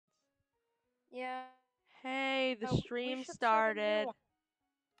Yeah. Hey, the we stream should start a new started. one.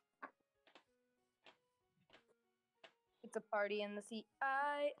 It's a party in the CIA.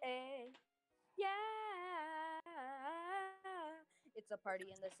 Yeah. It's a party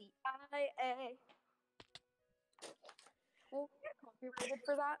in the CIA. Will we get copyrighted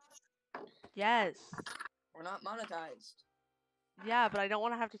for that? Yes. We're not monetized. Yeah, but I don't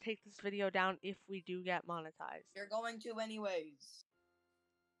want to have to take this video down if we do get monetized. You're going to anyways.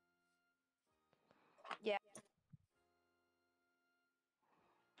 Yeah.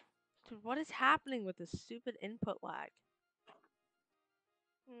 Dude, what is happening with this stupid input lag?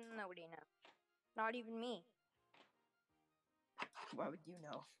 Nobody knows. Not even me. Why would you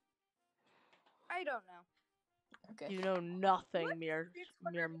know? I don't know. Okay. You know nothing, What? mere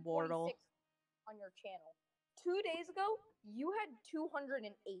 626 mortal. on your channel. 2 days ago, you had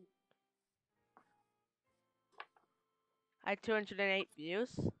 208. I had 208 views.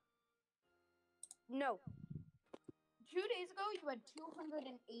 No. 2 days ago, you had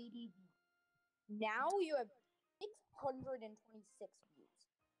 280 views. Now you have 626 views.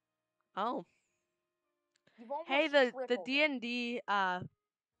 Oh. You've almost Hey, the tripled it. D&D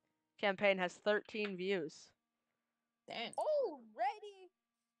campaign has 13 views. Damn. Already?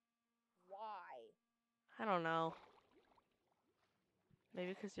 Why? I don't know.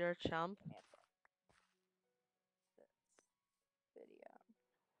 Maybe because you're a chump. Video.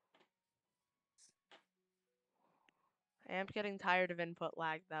 I am getting tired of input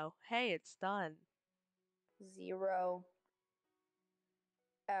lag, though. Hey, it's done. 0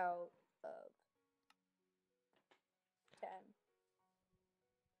 out of 10.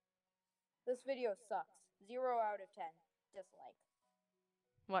 This video sucks. 0 out of 10. Dislike.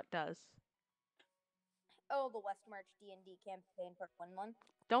 What does? Oh, the West March D&D campaign part 1.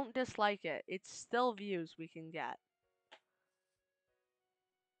 Don't dislike it. It's still views we can get.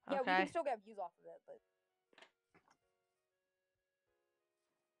 Yeah, we Okay? can still get views off of it, but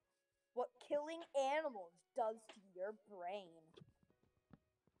what killing animals does to your brain.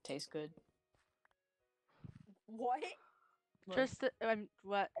 Tastes good. What? Just,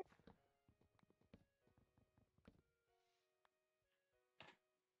 what?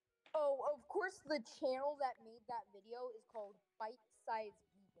 Oh, of course the channel that made that video is called Bite Size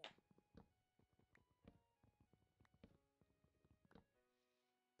Vegan.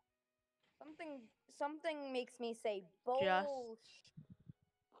 Something makes me say bullshit. What's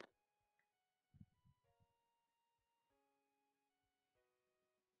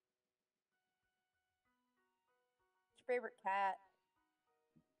your favorite cat?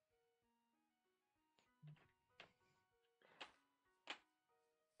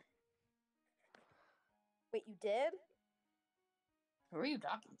 Wait, you did? Who are you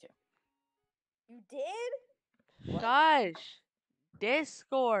talking to? You did? What? Shush!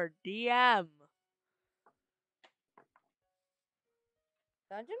 Discord, DM.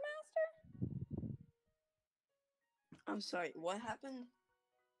 Dungeon Master? I'm sorry, what happened?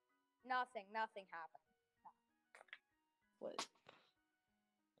 Nothing happened. What?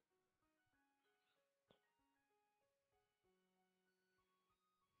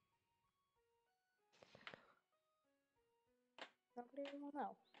 Nobody will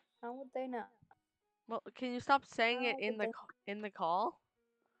know. How would they know? Well, can you stop saying it How in would the call?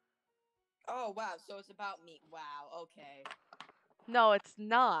 Oh, wow, so it's about me. Wow, okay. No, it's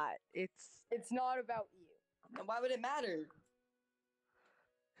not. It's not about you. Then why would it matter?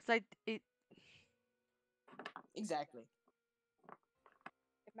 Exactly.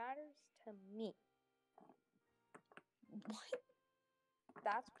 It matters to me. What?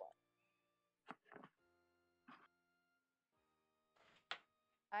 That's what.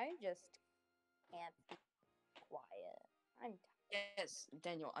 I just can't be quiet. I'm tired. Yes,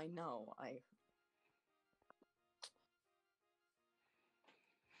 Daniel, I know.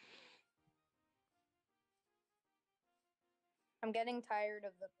 I'm getting tired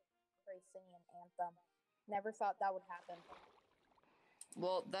of the singing anthem. Never thought that would happen.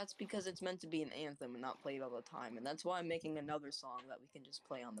 Well, that's because it's meant to be an anthem and not played all the time, and that's why I'm making another song that we can just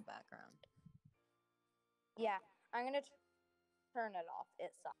play on the background. Yeah, I'm gonna turn it off.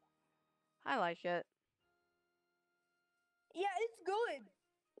 It sucks. I like it. Yeah, it's good.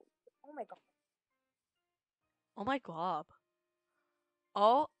 Oh my god. Oh my glob.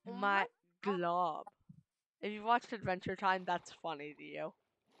 Oh Oh my my god. glob. If you watched Adventure Time, that's funny to you. Oh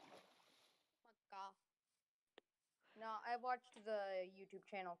my god. No, I watched the YouTube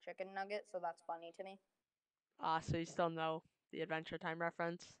channel Chicken Nugget, so that's funny to me. So you still know the Adventure Time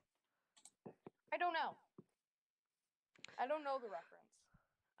reference? I don't know. I don't know the reference.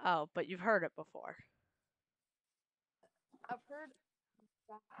 Oh, but you've heard it before. I've heard.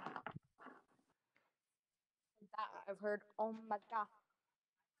 I've heard oh my god,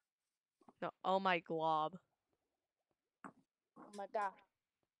 No, oh my glob. oh my god.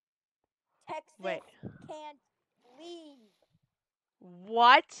 Texas Wait. can't leave.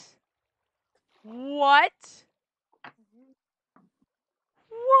 What? What?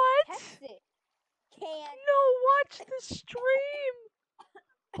 What? Texas can't. No, watch the stream.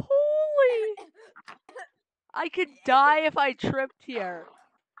 Holy. I could die if I tripped here.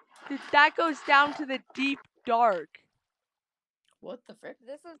 Dude, that goes down to the deep dark. What the frick?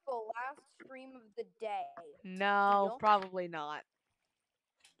 This is the last stream of the day. No, Deal? probably not.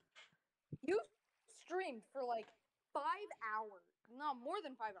 You streamed for like 5 hours. No, more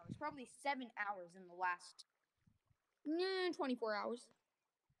than 5 hours. Probably 7 hours in the last 24 hours.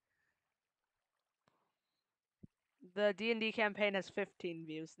 The D&D campaign has 15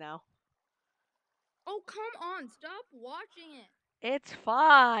 views now. Oh, come on. Stop watching it. It's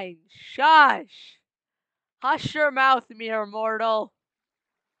fine. Shush. Hush your mouth, mere mortal.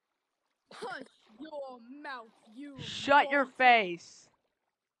 Hush your mouth, you Shut your mortal. face.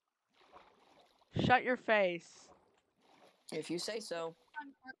 Shut your face. If you say so.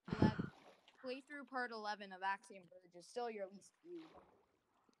 On part 11. Playthrough part 11 of Axiom Verge is still your least viewed.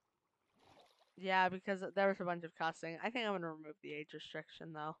 Yeah, because there was a bunch of cussing. I think I'm gonna remove the age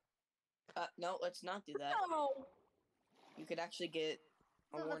restriction though. No, let's not do that. No. You could actually get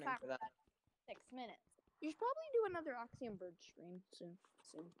a Isn't the warning fact for that. that 6 minutes. You should probably do another Axiom Verge stream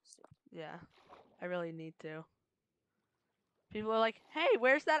soon. Yeah, I really need to. People are like, hey,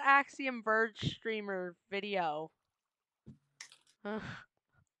 where's that Axiom Verge streamer video? Ugh.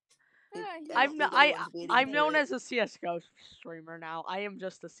 I'm don't no, think anyone's waiting I'm for known it. as a CS:GO streamer now. I am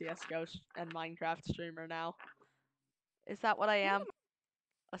just a CS:GO and Minecraft streamer now. Is that what I am?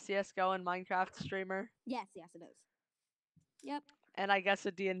 A CS:GO and Minecraft streamer? Yes, it is. Yep, And I guess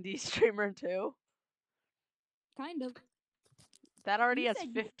a D&D streamer too? kind of. That already You has said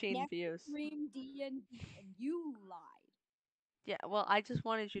you 15 never views. stream D&D and you lied. Yeah, well, I just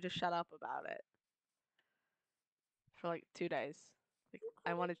wanted you to shut up about it. For like 2 days. Like,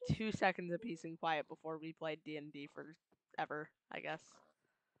 I wanted 2 seconds of peace and quiet before we played D&D forever, I guess.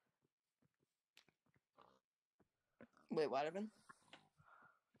 Wait, what happened?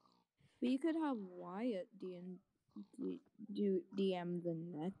 We could have Wyatt D&D do DM the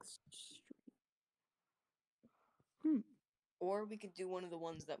next stream. Or we could do one of the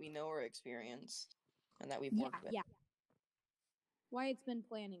ones that we know are experienced and that we've worked with. Yeah. Wyatt's been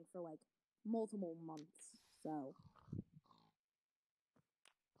planning for like multiple months, so.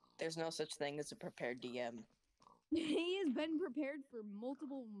 There's no such thing as a prepared DM. He has been prepared for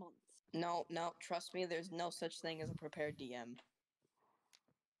multiple months. No, trust me, there's no such thing as a prepared DM.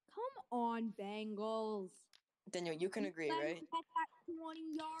 Come on, Bengals. Daniel, you can agree, Let right? him get that 20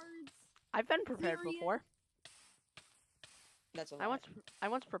 yards. I've been prepared Serious? before. That's a lie. I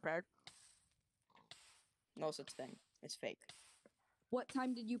once prepared. No such thing. It's fake. What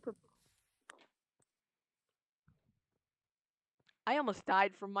time did you prepare? I almost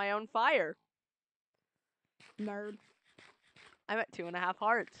died from my own fire. Nerd. I'm at 2.5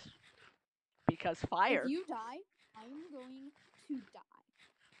 hearts. Because fire. If you die, I'm going to die.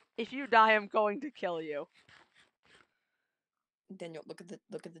 If you die, I'm going to kill you. Daniel, look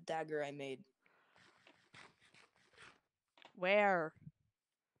at the dagger I made. Where?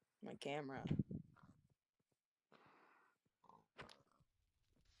 My camera.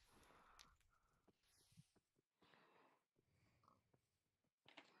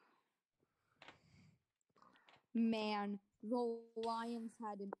 Man, the Lions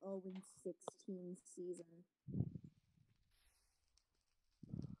had an 0-16 season.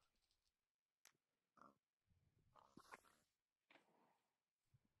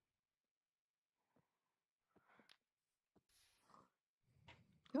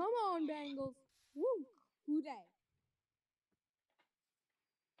 Come on, Bengals. Woo! Who day?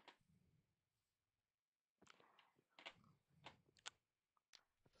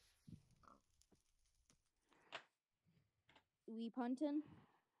 We punting?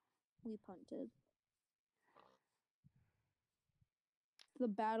 We punted. The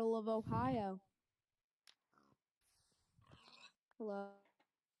Battle of Ohio. Hello?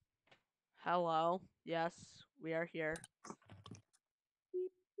 Hello? Yes, we are here.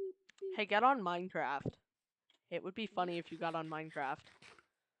 Hey, get on Minecraft. It would be funny if you got on Minecraft.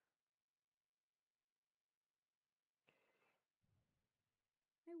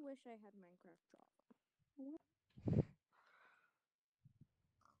 I wish I had Minecraft drop.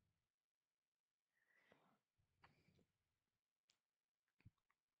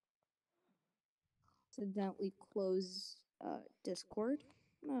 Accidentally close Discord?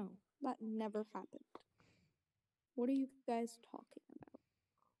 No, that never happened. What are you guys talking about?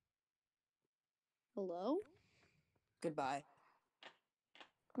 Hello? Goodbye.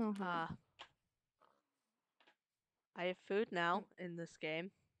 Uh-huh. I have food now in this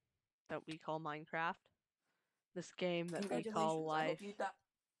game that we call Minecraft. This game that we call Congratulations. I hope life. you eat that.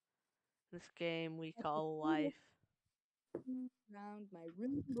 This game we call life. Around my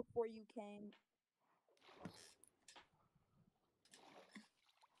room before you came.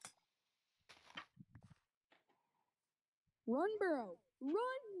 Run, Burrow! Run!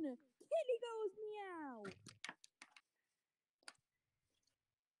 Kitty goes meow!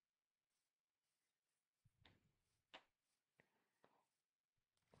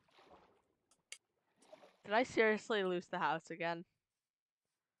 Did I seriously lose the house again?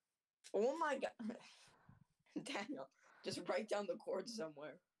 Oh my god. Daniel, just write down the code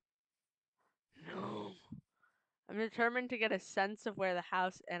somewhere. No. I'm determined to get a sense of where the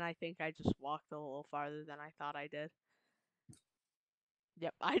house, and I think I just walked a little farther than I thought I did.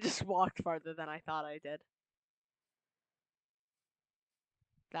 Yep, I just walked farther than I thought I did.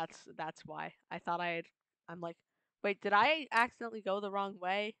 That's why. I thought I'm like, wait, did I accidentally go the wrong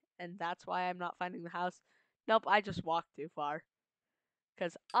way? And that's why I'm not finding the house? Nope, I just walked too far.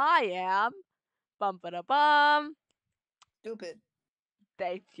 'Cause I am bum. Stupid.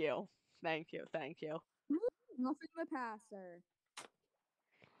 Thank you. Thank you. Thank you. Nothing the passer.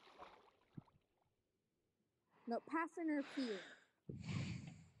 No, pass interference.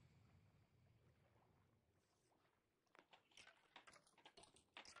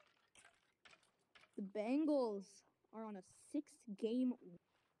 The Bengals are on a 6-game.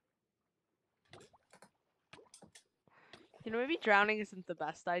 You know, maybe drowning isn't the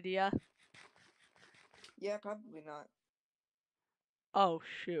best idea. Yeah, probably not. Oh,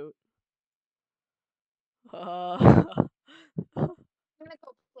 shoot. I'm gonna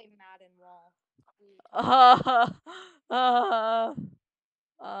go play Madden Wall.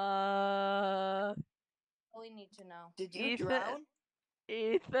 All you need to know. Did you Ethan. drown?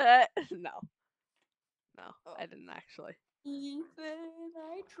 Ethan. No. No, Oh. I didn't actually. Ethan,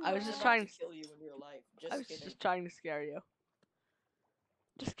 I was I'm just about trying to kill you in real life. I was just trying to scare you.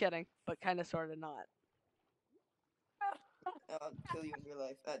 Just kidding, but kind of, sort of not. I'll kill you in real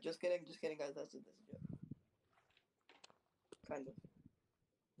life. Just kidding, guys. That's a joke. Kind of.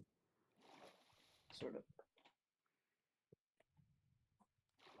 Sort of.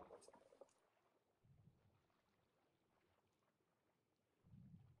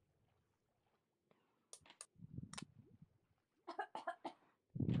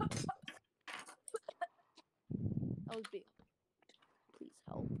 That was big. Please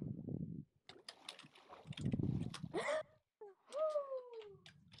help. The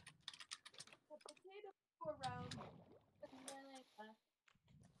potato go around, and then I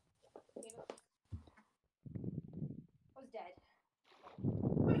was dead.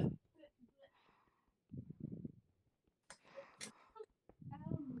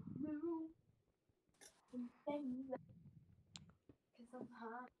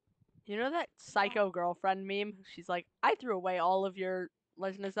 You know that psycho girlfriend meme? She's like, I threw away all of your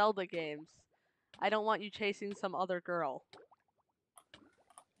Legend of Zelda games. I don't want you chasing some other girl.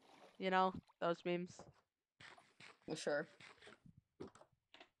 You know, those memes. Sure.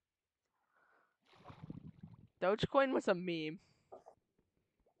 Dogecoin was a meme.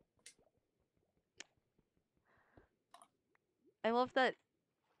 I love that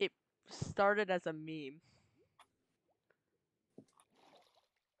it started as a meme.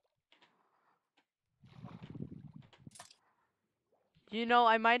 You know,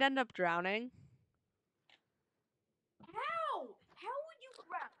 I might end up drowning. How? How would you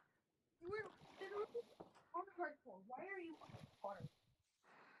drown? You were literally on hardcore. Why are you on water?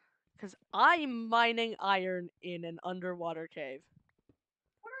 Because I'm mining iron in an underwater cave.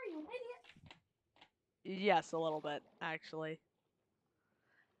 What are you, an idiot? Yes, a little bit, actually.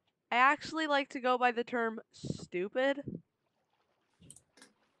 I actually like to go by the term stupid.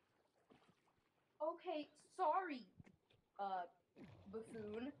 Okay, sorry,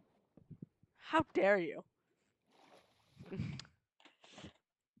 buffoon. How dare you?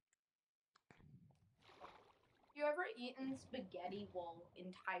 You ever eaten spaghetti while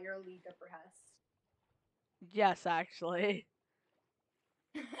entirely depressed? Yes, actually.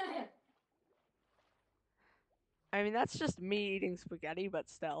 I mean, that's just me eating spaghetti, but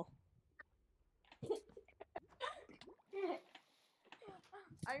still.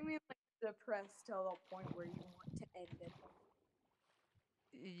 I mean, like, depressed till the point where you want to end it.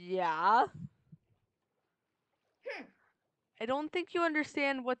 Yeah. I don't think you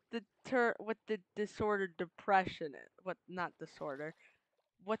understand what the disorder depression is. What, not disorder.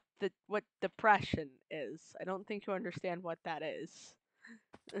 what depression is. I don't think you understand what that is.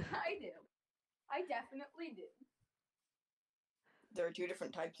 I do. I definitely do. There are two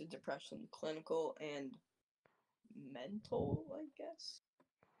different types of depression: clinical and mental, I guess.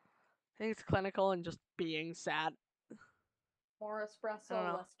 I think it's clinical and just being sad. More I don't espresso,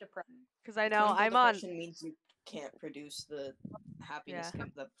 know. less depression. Because I The know clinical I'm on. depression means you can't produce the happiness, Yeah.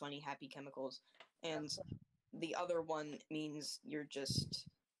 the funny happy chemicals, and the other one means you're just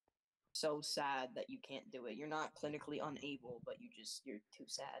so sad that you can't do it. You're not clinically unable, but you're too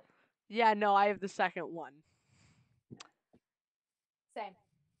sad. Yeah, no, I have the second one. Same.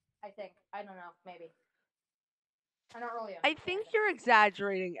 I think. I don't know. Maybe. I don't really I understand think it. you're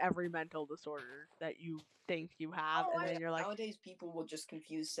exaggerating every mental disorder that you think you have, Oh, and then you're like, Nowadays, people will just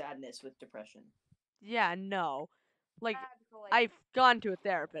confuse sadness with depression. yeah, no. Like, Bad for, like, I've gone to a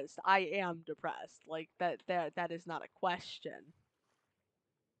therapist. I am depressed. Like that is not a question.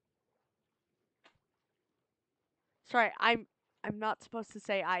 Sorry, I'm not supposed to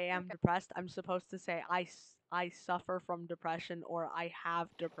say I am depressed. I'm supposed to say I suffer from depression or I have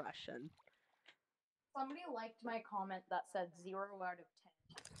depression. somebody liked my comment that said 0 out of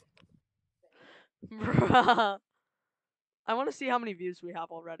 10. Bruh. I want to see how many views we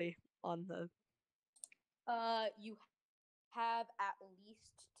have already on the. You have at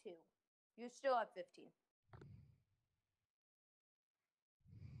least 2. You still have 15.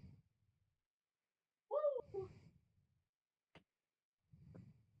 Woo!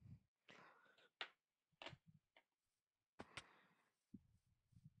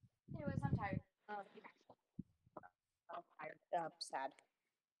 Anyways, I'm tired. I'm tired. Sad.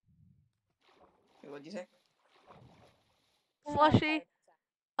 Wait, what'd you say? I'm Slushy, tired.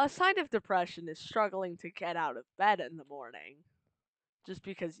 a sign of depression is struggling to get out of bed in the morning. Just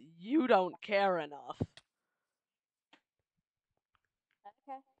because you don't care enough.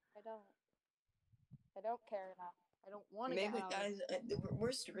 Okay, I don't care enough. I don't want to get Maybe, out. guys,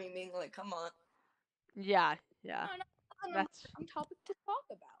 we're streaming. Like, come on. Yeah. That's Some topic to talk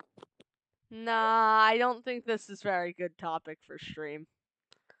about. Nah, I don't think this is very good topic for stream.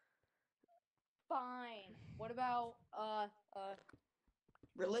 Fine. What about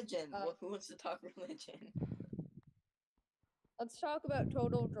Religion. Who wants to talk religion? let's talk about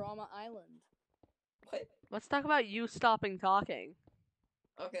Total Drama Island. What? Let's talk about you stopping talking.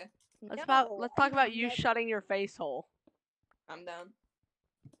 Okay, Let's No, talk about you shutting your face hole. I'm down.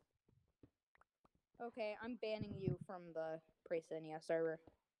 Okay, I'm banning you from the Praesinia server.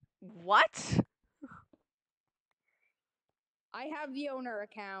 What? I have the owner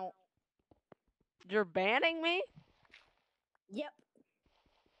account. You're banning me? Yep.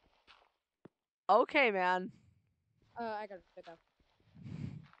 Okay, man. I gotta go.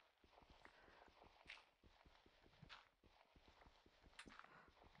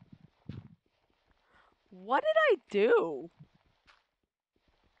 What did I do?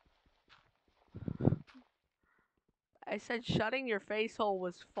 I said shutting your face hole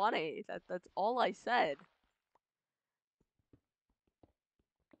was funny. That's all I said.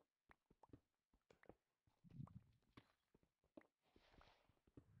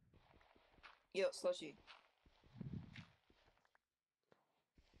 Yo, Slushy.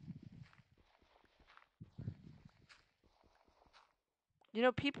 You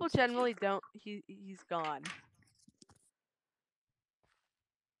know, people generally don't. He's gone.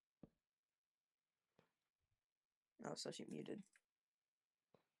 Oh, Slushy muted.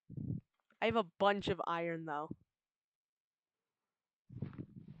 I have a bunch of iron though.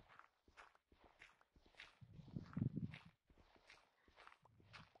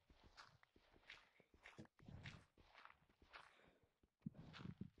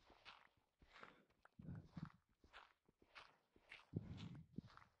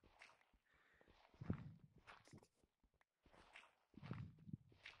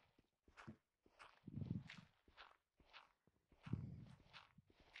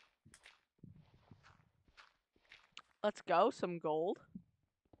 Let's go. Some gold.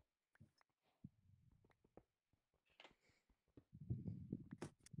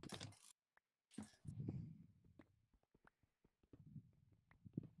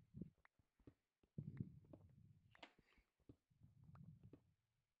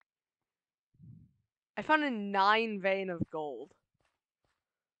 I found a 9 vein of gold.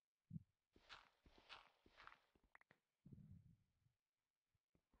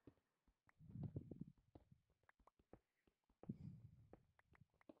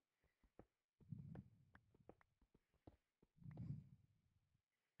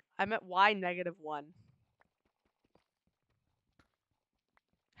 I'm at Y -1.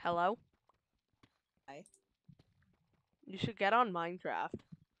 Hello? Hi. You should get on Minecraft.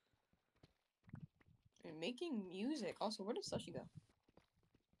 And making music. Also, where did Sushi go?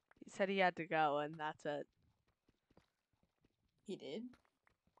 He said he had to go, and that's it. He did?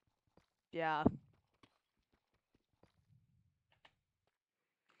 Yeah.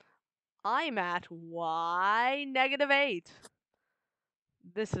 I'm at Y -8.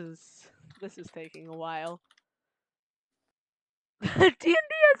 This is taking a while. D&D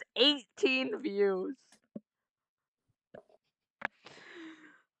has 18 views.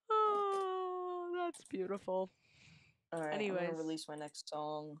 Oh, that's beautiful. Alright, I'm Anyways, gonna release my next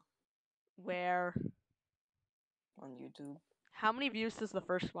song where? on YouTube. How many views does the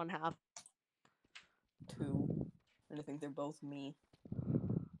first one have? 2. And I think they're both me.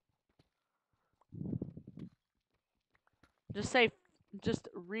 Just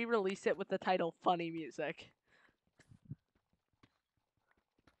re-release it with the title Funny Music.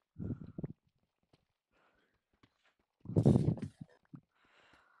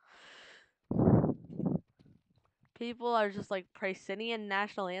 People are just like, Praesinian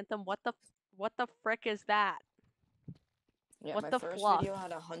National Anthem? What the frick is that? Yeah, What my the first fluff? video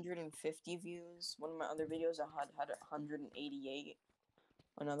had 150 views. One of my other videos had 188.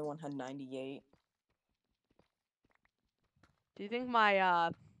 Another one had 98. Do you think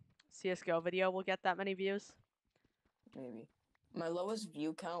my CSGO video will get that many views? Maybe. My lowest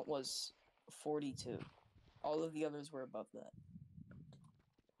view count was 42. All of the others were above that.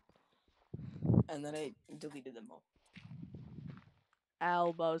 And then I deleted them all.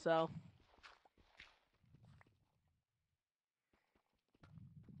 Bozo.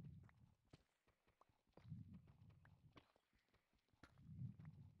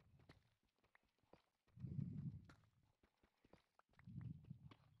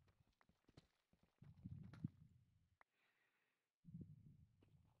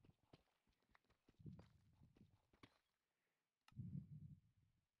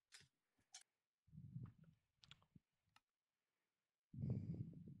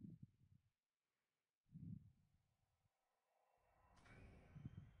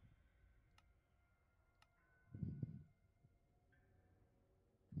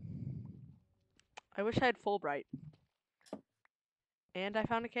 I wish I had Fulbright. And I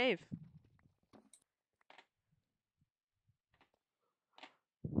found a cave.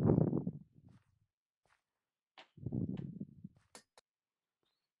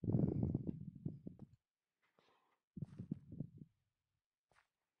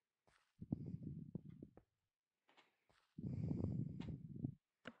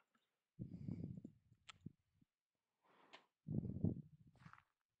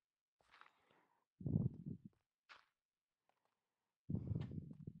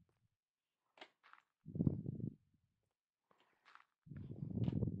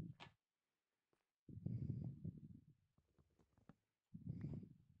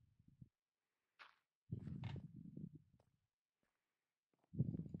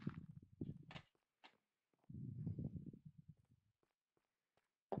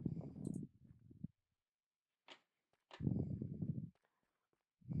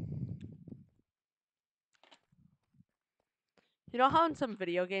 You know how in some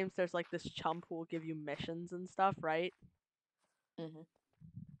video games there's like this chump who will give you missions and stuff, right? Mm-hmm.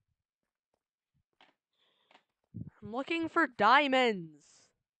 I'm looking for diamonds.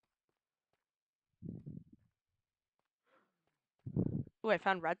 Ooh, I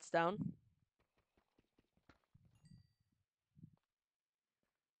found redstone.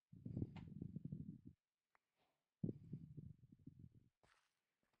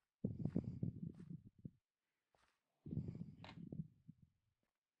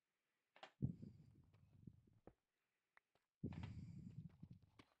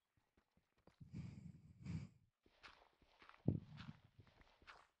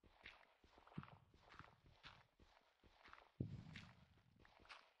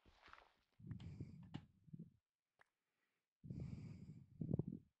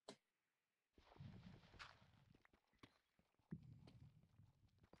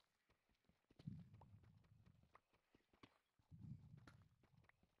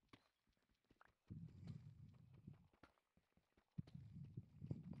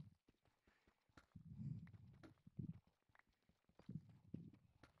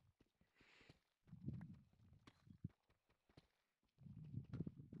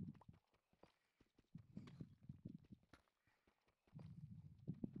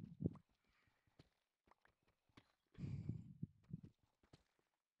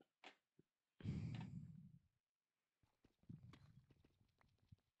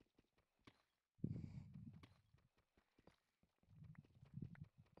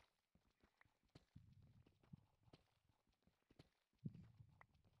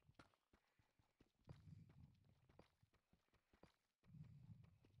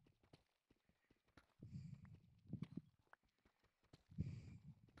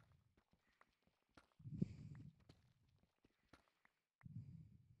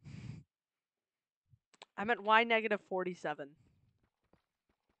 I'm at y negative 47.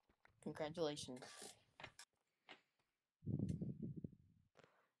 Congratulations.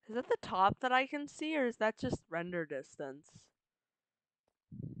 Is that the top that I can see, or is that just render distance?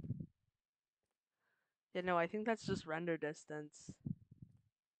 Yeah, no, I think that's just render distance.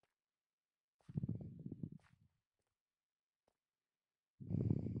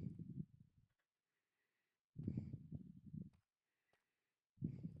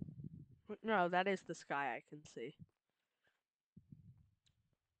 No, that is the sky I can see.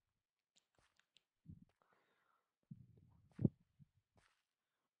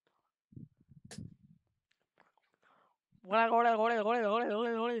 What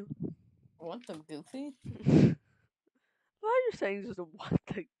the goofy? Why are you saying just what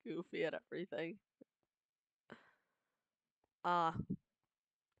the goofy at everything? I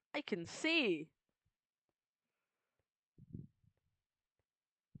can see.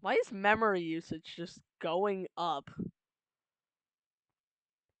 Why is memory usage just going up?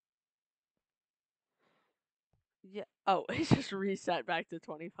 Yeah. Oh, it just reset back to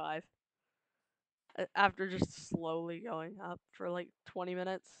 25. After just slowly going up for like 20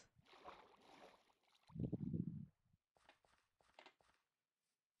 minutes.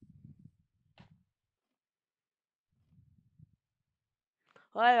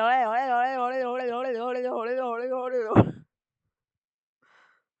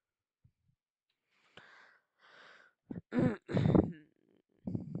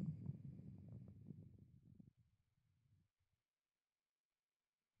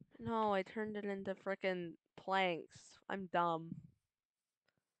 No, I turned it into frickin' planks. I'm dumb.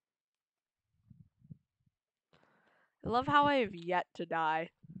 I love how I have yet to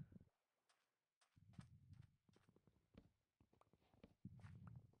die.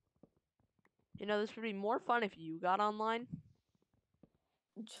 You know, this would be more fun if you got online.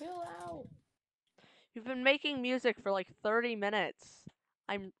 Chill out. You've been making music for like 30 minutes.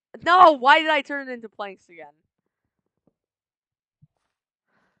 No, why did I turn it into planks again?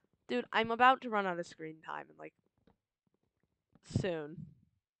 Dude, I'm about to run out of screen time and like soon.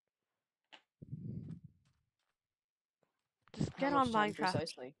 Just get How on much time Minecraft.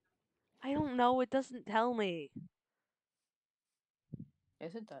 precisely? I don't know, it doesn't tell me.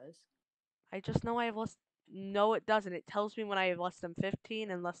 Yes, it does. I just know I have less. No, it doesn't. It tells me when I have less than 15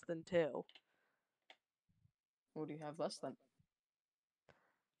 and less than 2. What do you have less than?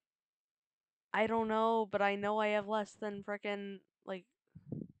 I don't know, but I know I have less than frickin' like.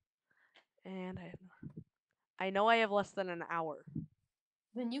 And I know I have less than an hour.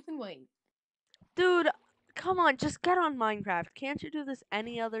 Then you can wait. Dude, come on, just get on Minecraft. Can't you do this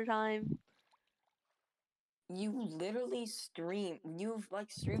any other time? You literally stream. You've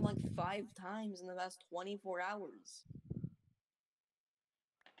like streamed like 5 times in the last 24 hours.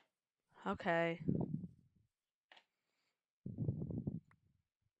 Okay.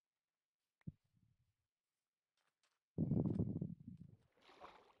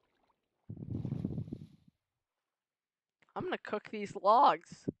 I'm gonna cook these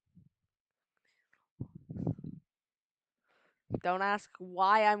logs. Don't ask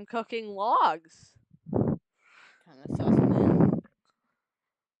why I'm cooking logs. Kinda sus, man.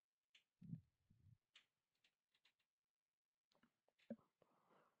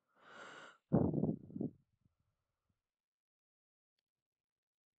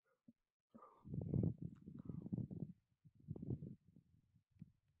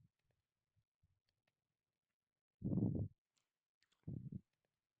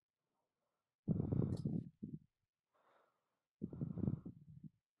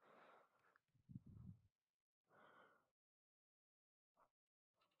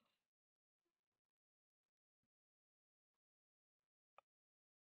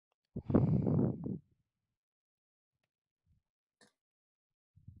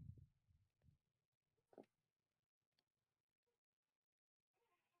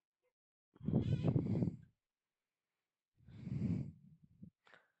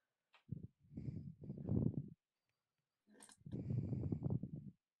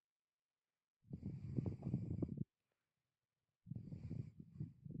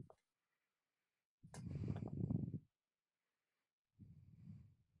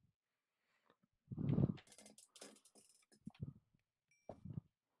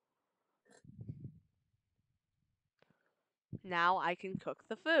 Now I can cook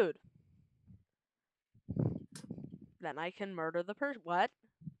the food. Then I can murder the person. What?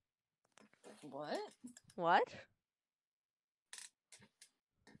 What? What?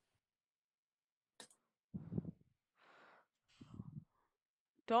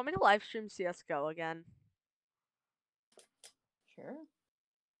 Do you want me to live stream CSGO again? Sure.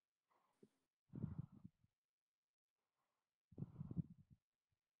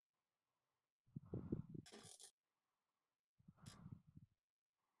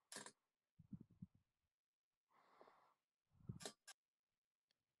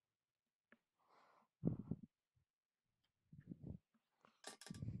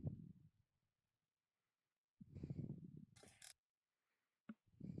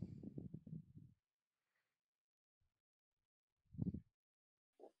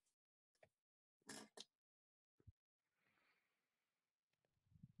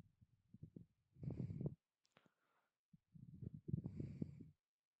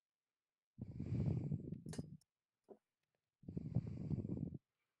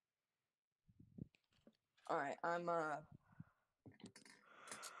 Alright, I'm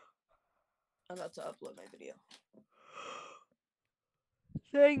about to upload my video.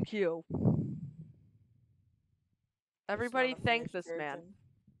 Thank you. It's not Everybody a thank finished this man. version,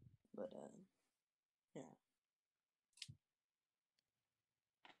 but yeah.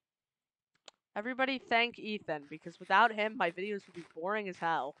 Everybody thank Ethan, because without him, my videos would be boring as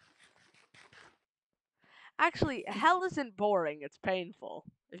hell. Actually, hell isn't boring, it's painful,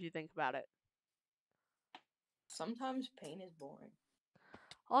 if you think about it. Sometimes pain is boring.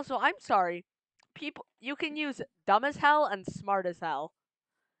 Also, I'm sorry. People, you can use dumb as hell and smart as hell.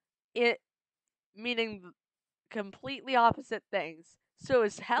 It meaning completely opposite things. So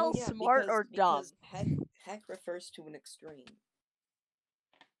is hell Yeah, smart or dumb? because heck refers to an extreme.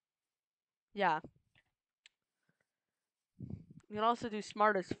 Yeah. You can also do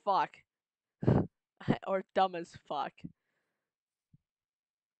smart as fuck. Or dumb as fuck.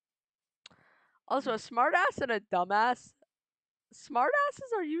 Also, a smartass and a dumbass.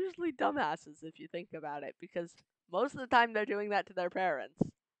 Smartasses are usually dumbasses if you think about it, because most of the time they're doing that to their parents.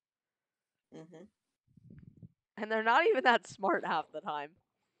 Mm-hmm. And they're not even that smart half the time.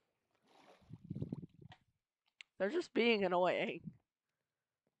 They're just being annoying.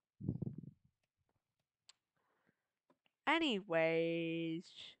 Anyways.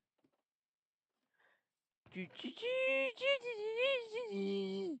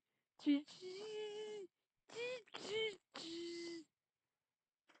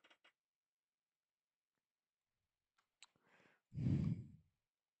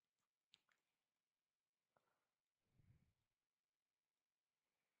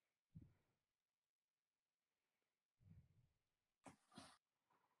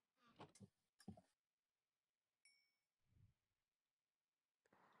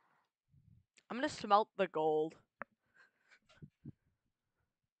 I'm gonna smelt the gold.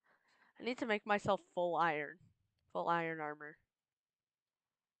 I need to make myself full iron. Full iron armor.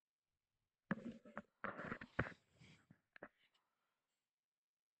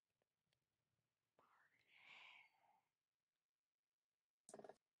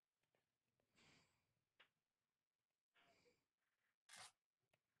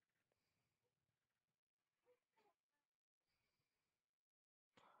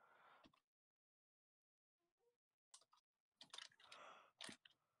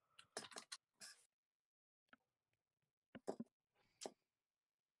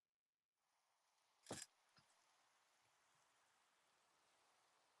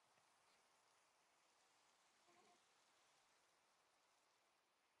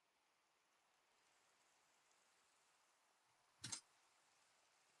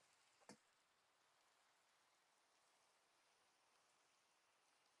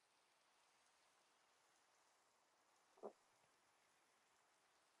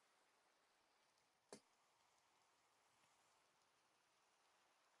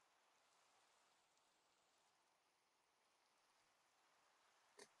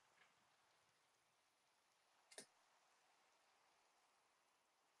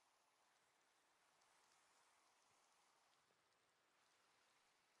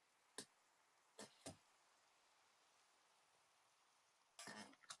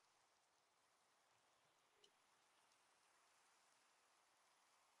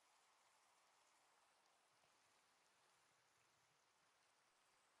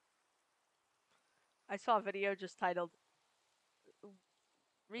 I saw a video just titled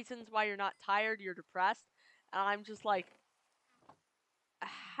Reasons Why You're Not Tired, You're Depressed. And I'm just like,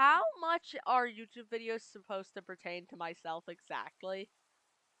 how much are YouTube videos supposed to pertain to myself exactly?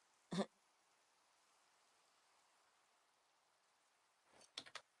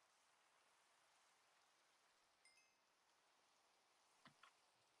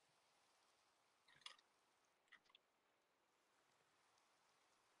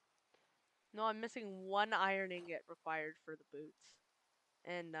 No, I'm missing one iron ingot required for the boots.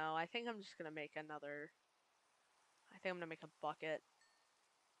 And no, I think I'm just gonna make another. I think I'm gonna make a bucket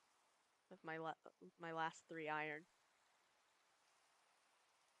with my last 3 iron.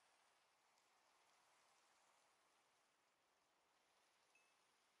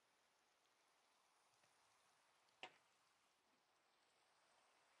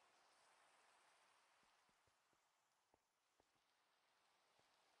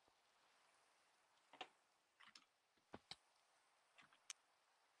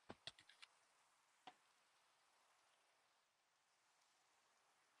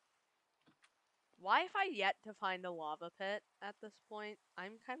 Why have I yet to find a lava pit at this point?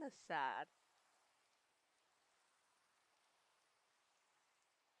 I'm kind of sad.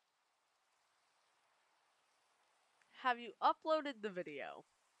 Have you uploaded the video?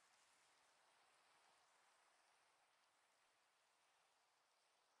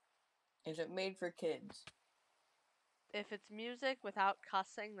 Is it made for kids? If it's music without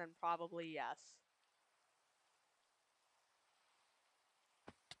cussing, then probably yes.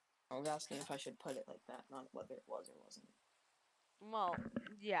 I was asking if I should put it like that, not whether it was or wasn't. Well,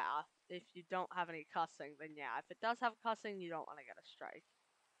 yeah. If you don't have any cussing, then yeah. If it does have cussing, you don't want to get a strike.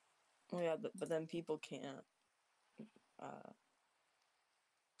 Oh yeah, but then people can't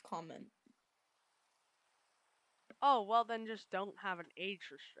comment. Oh, well then just don't have an age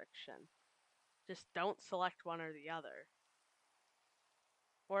restriction. Just don't select one or the other.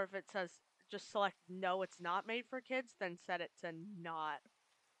 Or if it says just select no, it's not made for kids, then set it to not.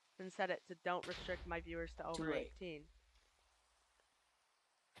 Then set it to don't restrict my viewers to over Right. 18.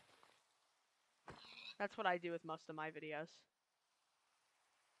 That's what I do with most of my videos.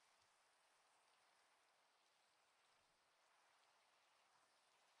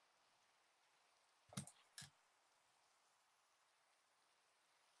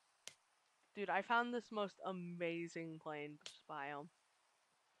 Dude, I found this most amazing plain biome.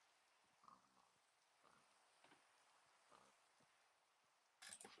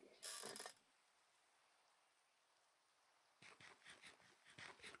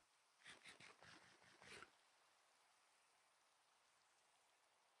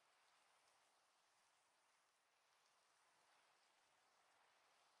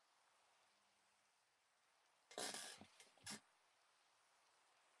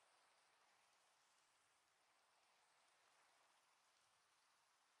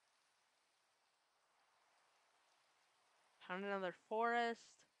 Found another forest.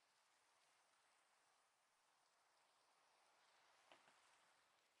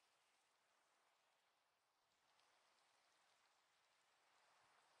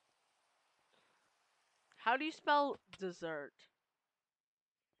 How do you spell dessert?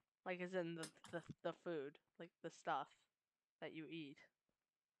 Like as in the food, like the stuff that you eat.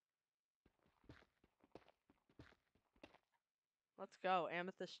 Let's go,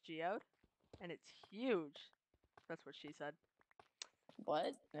 amethyst geode. And it's huge. That's what she said.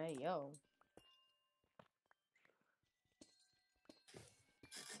 What? Hey, yo.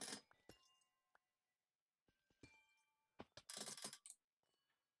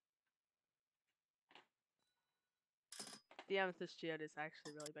 The amethyst geode is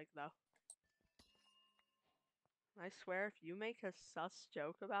actually really big though. I swear if you make a sus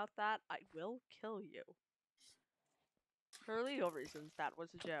joke about that, I will kill you. For legal reasons, that was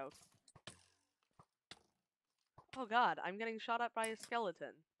a joke. Oh god, I'm getting shot at by a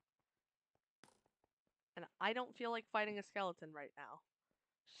skeleton. And I don't feel like fighting a skeleton right now.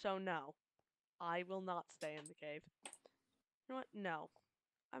 So no, I will not stay in the cave. You know what? No.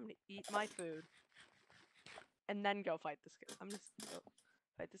 I'm gonna eat my food. And then go fight the skeleton. I'm gonna go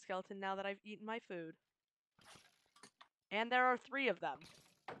fight the skeleton now that I've eaten my food. And there are 3 of them.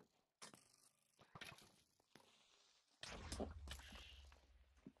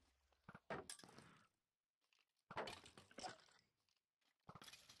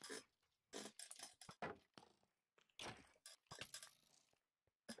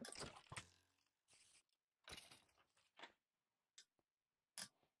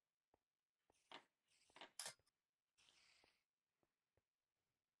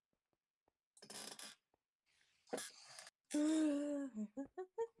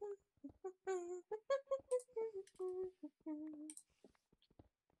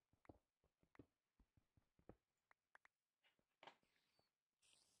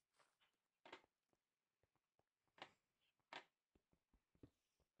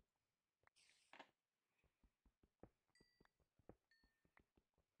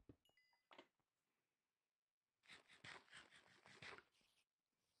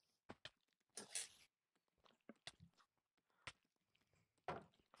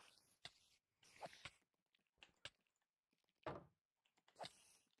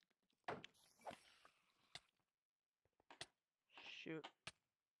 Shoot.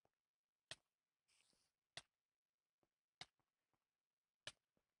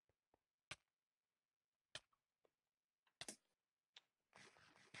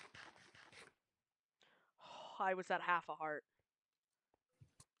 I was at half a heart.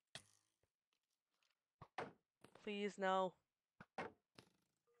 Please, no.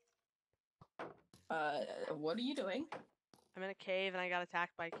 What are you doing? I'm in a cave and I got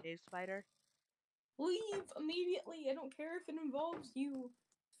attacked by a cave spider. Leave immediately. I don't care if it involves you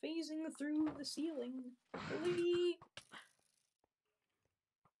phasing through the ceiling. Leave.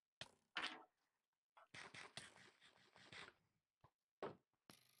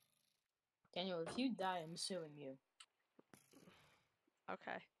 Daniel, if you die, I'm suing you.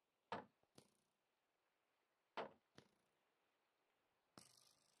 Okay.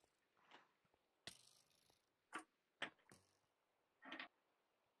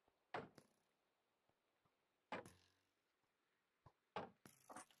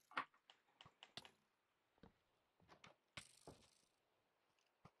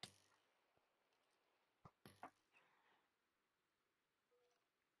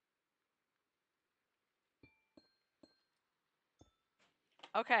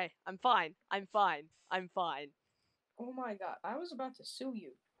 Okay, I'm fine. I'm fine. I'm fine. Oh my god, I was about to sue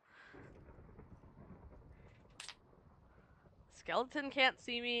you. Skeleton can't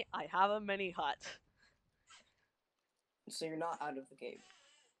see me. I have a mini hut. So you're not out of the cave.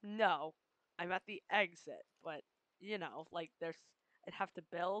 No, I'm at the exit, but you know, like I'd have to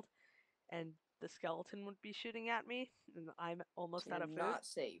build, and the skeleton would be shooting at me, and I'm almost So out you're of food. not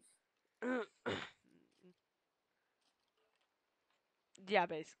safe. Yeah,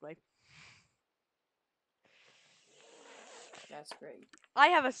 basically. That's great. I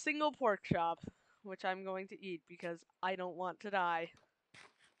have a single pork chop, which I'm going to eat because I don't want to die.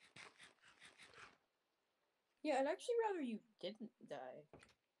 Yeah, I'd actually rather you didn't die.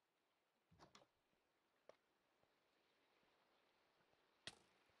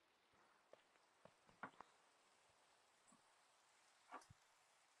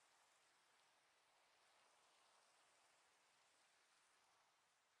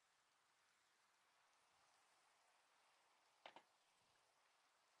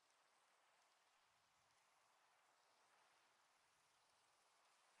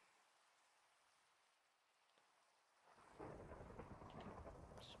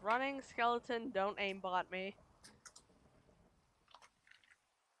 Just running, skeleton, don't aimbot me.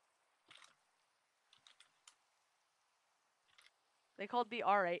 They called the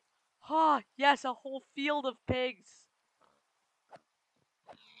R8. Ah, yes, a whole field of pigs.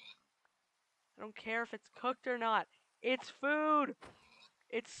 I don't care if it's cooked or not. It's food.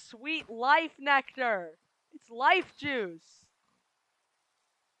 It's sweet life nectar. It's life juice.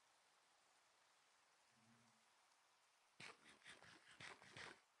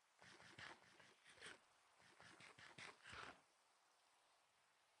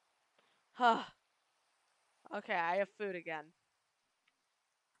 Huh. Okay, I have food again.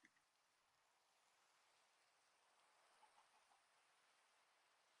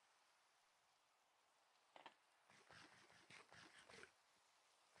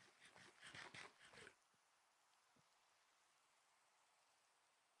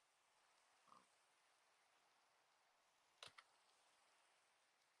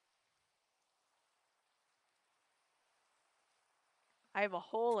 I have a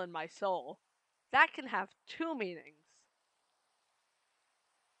hole in my soul. That can have two meanings.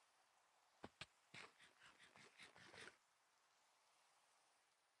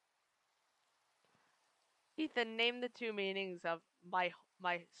 Ethan, name the two meanings of my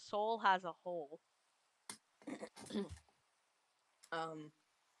soul has a hole. Um.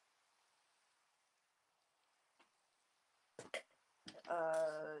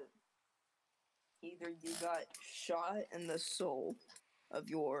 Uh. Either you got shot in the sole of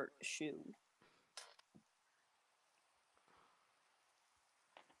your shoe,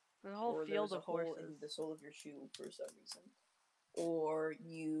 There's a whole or field there's a of hole in horses. the sole of your shoe for some reason, or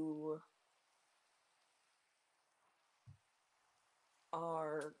you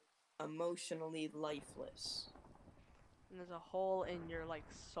are emotionally lifeless. And there's a hole in your like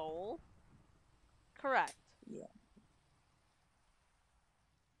soul. Correct. Yeah.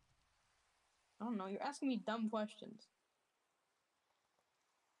 I don't know. You're asking me dumb questions.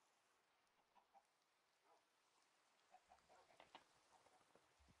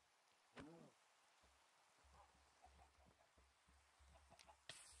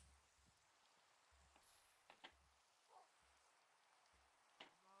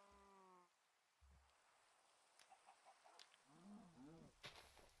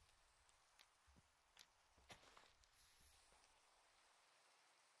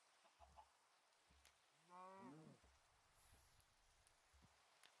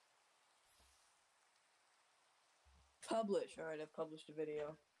 Publish. Alright, I've published a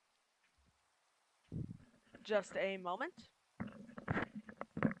video. Just a moment.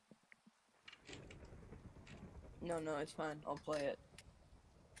 No, it's fine. I'll play it.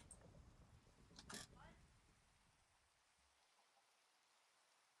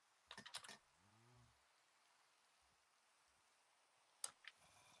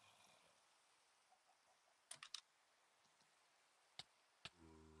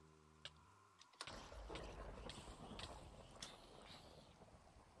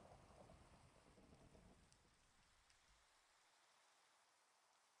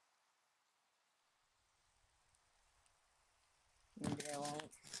 Maybe I won't.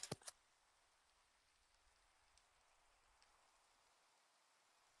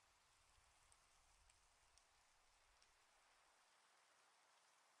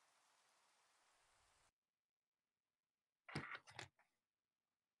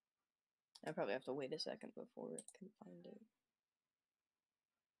 I probably have to wait a second before it can find it.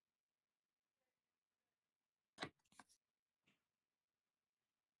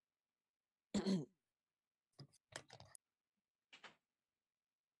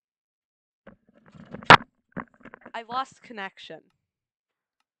 I lost connection.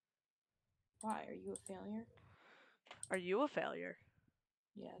 Why? Are you a failure? Are you a failure?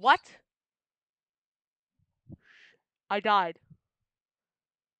 Yes. What? I died.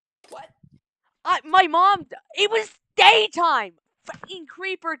 What? My mom. It was daytime. Fucking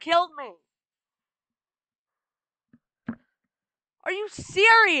creeper killed me. Are you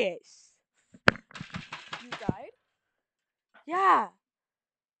serious? You died? Yeah.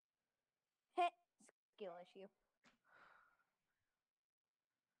 Skill issue.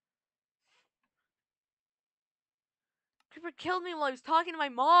 Creeper killed me while I was talking to my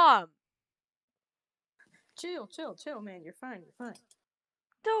mom. Chill, man. You're fine.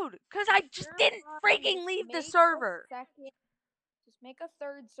 Dude, because I just didn't freaking leave the server. Just make a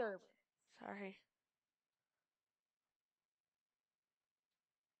third server. Sorry.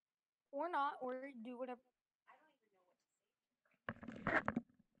 Or not, or do whatever.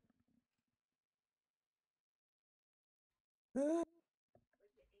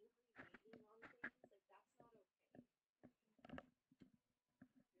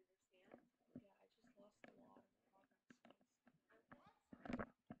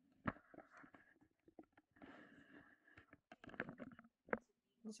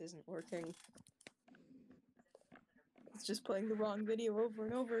 This isn't working. It's just playing the wrong video over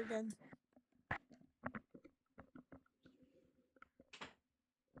and over again.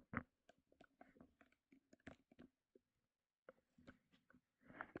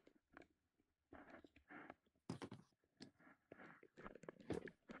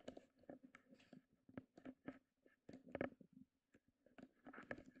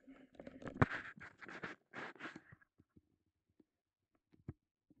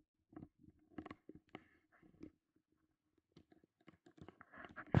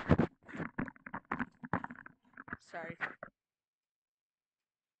 Sorry.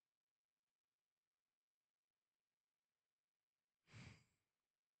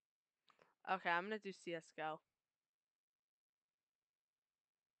 Okay, I'm gonna do CSGO.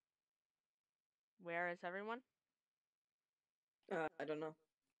 Where is everyone? I don't know.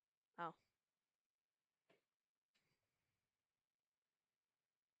 Oh.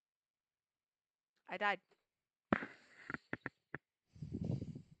 I died.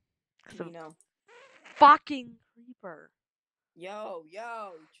 What do you know? Fucking creeper. Yo,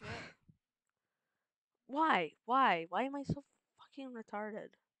 chill. Why? Why am I so fucking retarded?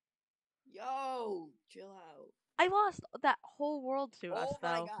 Yo, chill out. I lost that whole world to us, Oh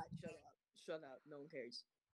my though. god, shut up. No one cares.